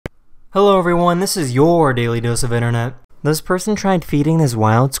Hello everyone, this is your daily dose of internet. This person tried feeding this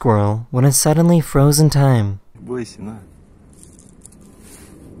wild squirrel when it suddenly froze in time. Бойся, на.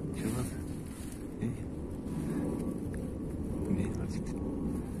 Чего ты? Милочка.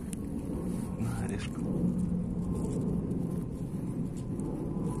 На, орешку.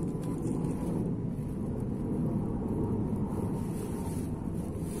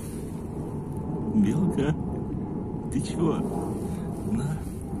 Белка, ты чего? На.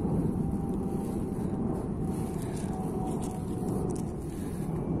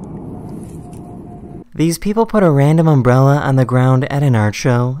 These people put a random umbrella on the ground at an art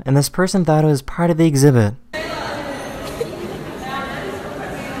show, and this person thought it was part of the exhibit.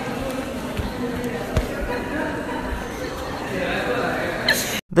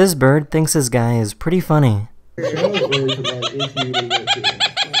 This bird thinks this guy is pretty funny.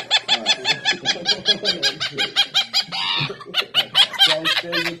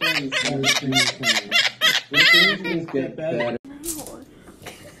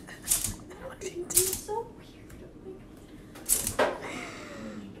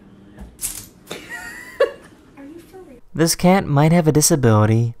 This cat might have a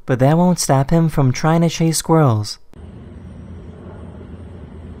disability, but that won't stop him from trying to chase squirrels.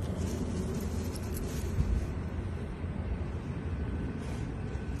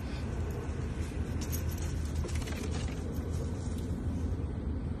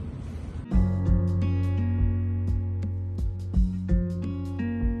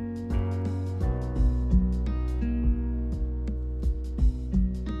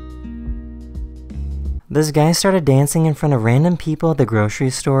 This guy started dancing in front of random people at the grocery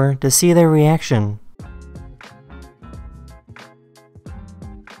store to see their reaction.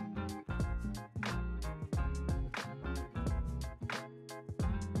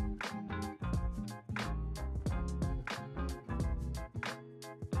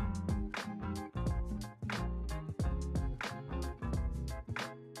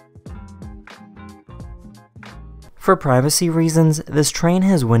 For privacy reasons, this train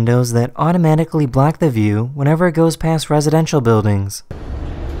has windows that automatically block the view whenever it goes past residential buildings.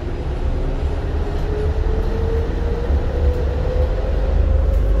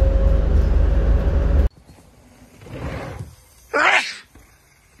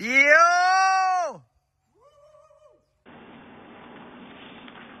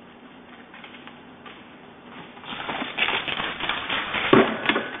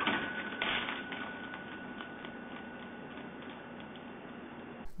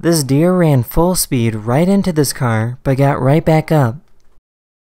 This deer ran full speed right into this car, but got right back up.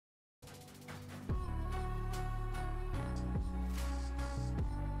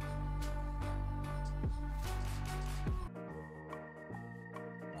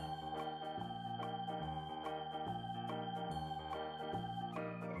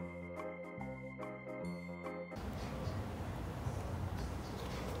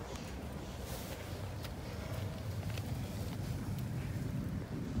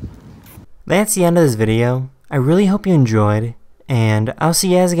 That's the end of this video. I really hope you enjoyed, and I'll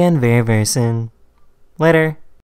see you guys again very soon. Later.